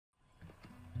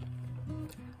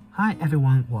Hi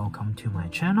everyone, welcome to my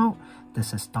channel.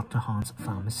 This is Dr. Han's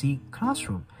Pharmacy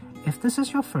Classroom. If this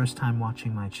is your first time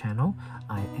watching my channel,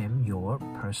 I am your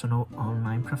personal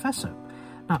online professor.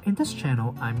 Now in this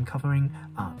channel, I'm covering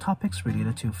topics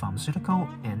related to pharmaceutical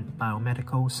and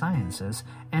biomedical sciences,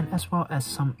 and as well as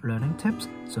some learning tips,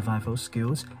 survival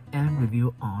skills, and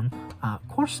review on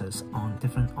courses on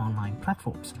different online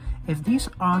platforms. If these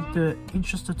are the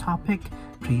interested topic,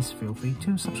 please feel free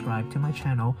to subscribe to my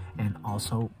channel and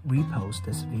also repost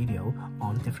this video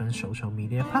on different social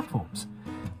media platforms.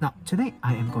 Now, today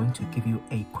I am going to give you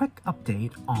a quick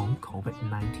update on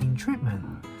COVID-19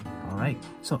 treatment. Alright,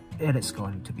 so it is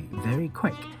going to be very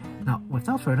quick. Now,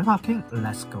 without further talking,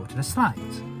 let's go to the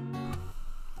slides.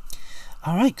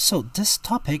 Alright, so this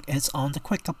topic is on the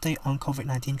quick update on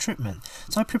COVID-19 treatment.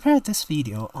 So I prepared this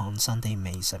video on Sunday,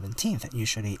 May 17th.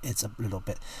 Usually it's a little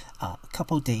bit, a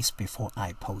couple days before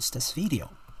I post this video.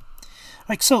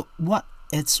 Alright, so what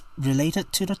it's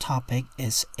related to the topic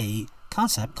is a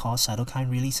concept called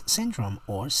cytokine release syndrome,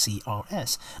 or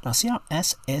CRS. Now,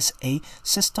 CRS is a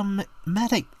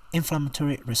systematic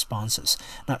inflammatory responses.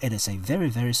 Now, it is a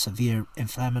very severe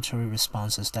inflammatory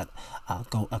responses that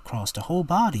go across the whole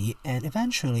body and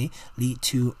eventually lead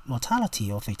to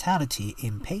mortality or fatality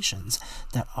in patients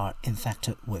that are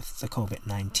infected with the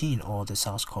COVID-19 or the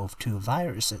SARS-CoV-2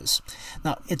 viruses.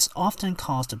 Now, it's often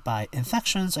caused by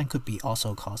infections and could be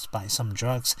also caused by some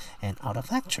drugs and other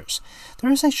factors. There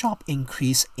is a sharp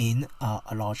increase in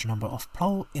a large number of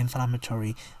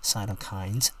pro-inflammatory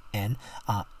cytokines, and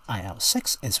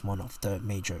IL-6 is one of the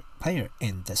major players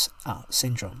in this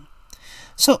syndrome.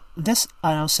 So this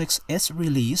IL-6 is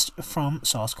released from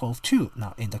SARS-CoV-2,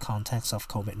 now in the context of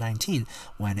COVID-19,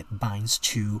 when it binds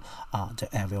to the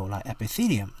alveoli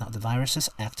epithelium. Now the viruses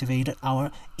activated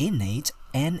our innate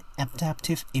and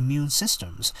adaptive immune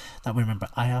systems. Now remember,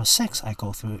 IL-6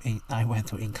 I went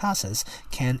through in classes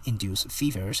can induce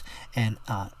fevers and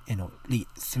lead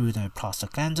through the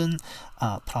prostaglandin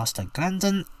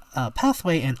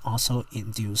pathway, and also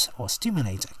induce or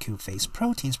stimulate acute phase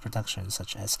proteins production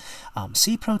such as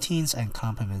C proteins and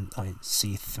complement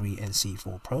C3 and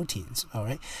C4 proteins.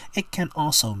 Alright, it can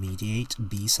also mediate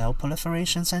B cell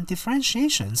proliferations and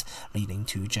differentiations, leading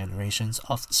to generations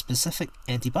of specific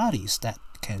antibodies that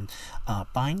can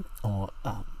bind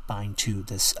to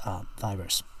this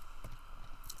virus.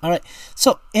 Alright,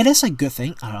 so it is a good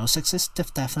thing. IL-6 is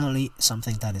definitely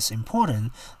something that is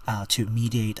important to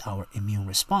mediate our immune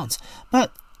response,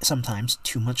 but sometimes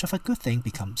too much of a good thing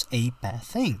becomes a bad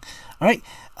thing. Alright,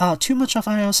 too much of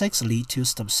IL-6 lead to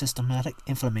some systematic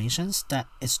inflammations that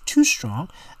is too strong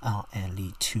and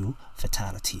lead to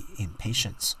fatality in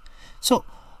patients. So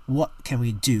what can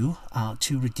we do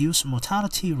to reduce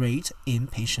mortality rate in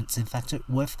patients infected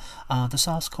with the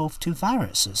SARS-CoV-2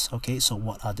 viruses? Okay, so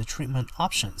what are the treatment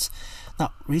options?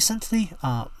 Now,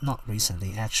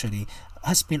 actually,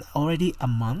 has been already a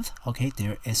month. Okay,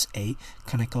 there is a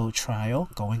clinical trial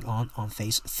going on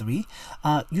phase 3,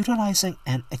 utilizing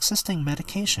an existing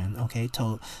medication, okay,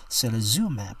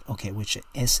 Tocilizumab, okay, which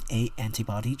is a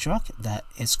antibody drug that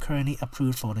is currently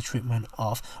approved for the treatment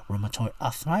of rheumatoid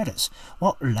arthritis.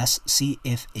 Well, let's see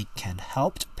if it can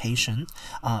help patients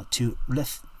to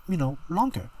live,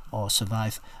 longer or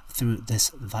survive through this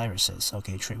viruses,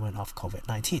 okay, treatment of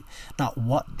COVID-19. Now,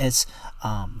 what is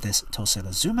this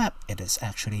Tocilizumab? It is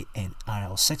actually an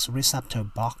IL-6 receptor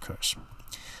blockers.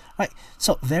 Right,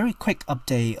 so very quick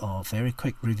update or very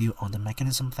quick review on the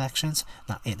mechanism of actions.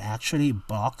 Now, it actually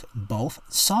blocks both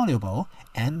soluble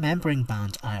and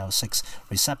membrane-bound IL-6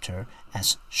 receptor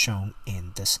as shown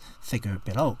in this figure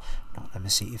below. Now, let me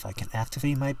see if I can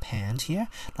activate my pen here.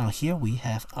 Now, here we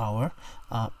have our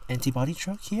antibody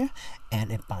drug here,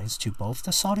 and it binds to both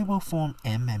the soluble form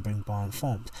and membrane-bound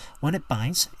form. When it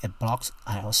binds, it blocks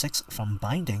IL-6 from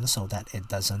binding so that it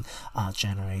doesn't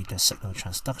generate the signal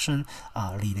transduction,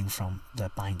 leading from the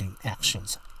binding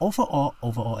actions.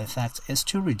 Overall effect is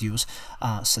to reduce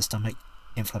systemic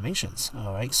inflammations.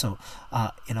 All right, so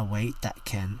in a way that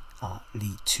can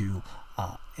lead to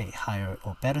a higher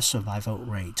or better survival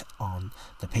rate on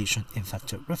the patient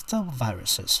infected with the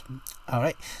viruses.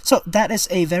 Alright, so that is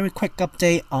a very quick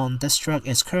update on this drug.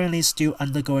 It's currently still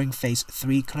undergoing phase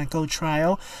 3 clinical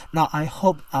trial. Now, I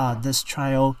hope this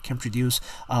trial can produce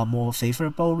a more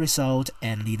favorable result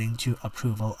and leading to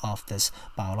approval of this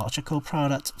biological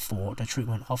product for the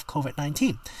treatment of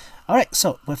COVID-19. Alright,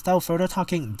 so without further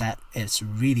talking, that is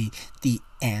really the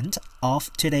end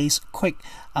of today's quick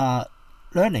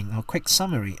learning a quick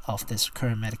summary of this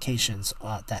current medications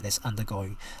that is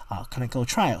undergoing clinical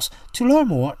trials. To learn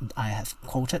more, I have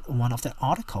quoted one of the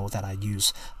articles that I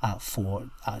use for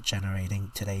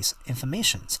generating today's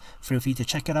information. Feel free to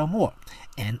check it out more.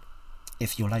 And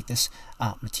if you like this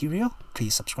material,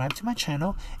 please subscribe to my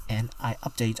channel, and I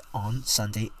update on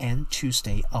Sunday and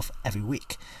Tuesday of every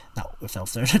week. Now, without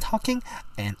further talking,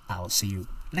 and I'll see you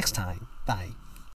next time. Bye.